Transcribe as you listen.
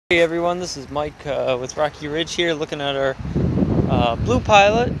Hey everyone, this is Mike with Rocky Ridge here, looking at our Blue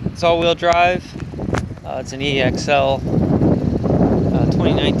Pilot. It's all-wheel drive. It's an EXL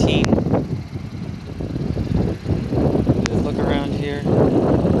 2019. Good look around here.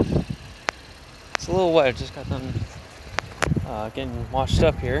 It's a little wet. I just got done getting washed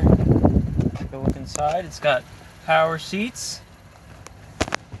up here. Take a look inside. It's got power seats.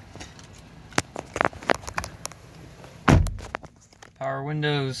 Power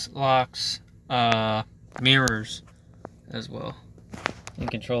windows, locks, mirrors as well. You can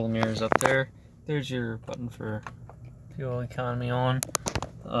control the mirrors up there. There's your button for fuel economy on.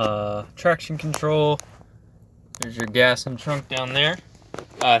 Traction control. There's your gas and trunk down there.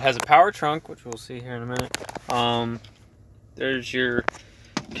 It has a power trunk, which we'll see here in a minute. There's your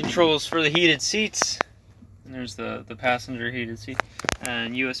controls for the heated seats. And there's the passenger heated seat.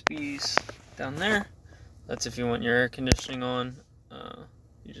 And USBs down there. That's if you want your air conditioning on.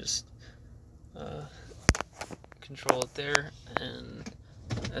 You just control it there, and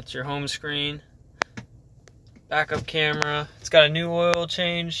that's your home screen. Backup camera. It's got a new oil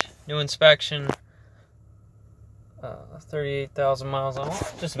change, new inspection. 38,000 miles on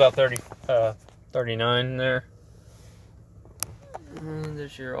it. Just about 39 there. And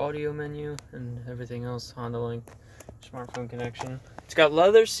there's your audio menu and everything else. Honda Link, smartphone connection. It's got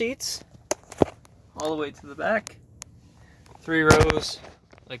leather seats all the way to the back. 3 rows,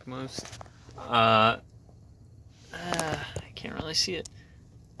 like most. I can't really see it.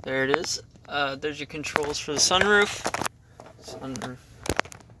 There it is. There's your controls for the sunroof. Sunroof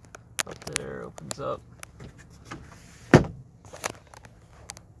up there opens up. It's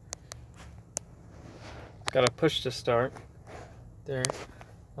got a push to start there.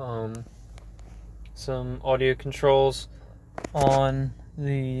 Some audio controls on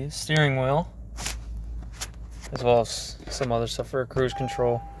the steering wheel, as well as some other stuff for cruise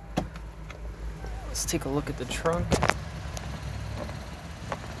control. Let's take a look at the trunk.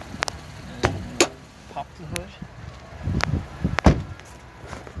 And pop the hood.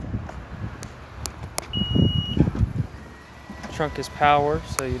 The trunk is power,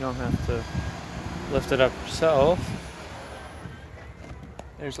 so you don't have to lift it up yourself.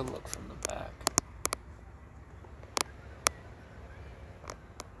 There's a look from the back.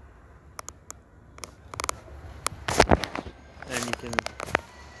 And you can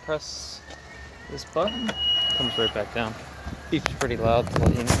press this button. It comes right back down. Beeps pretty loud to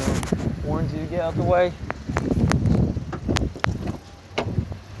let you know. Warns you to get out of the way.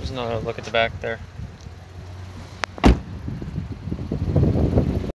 There's another look at the back there.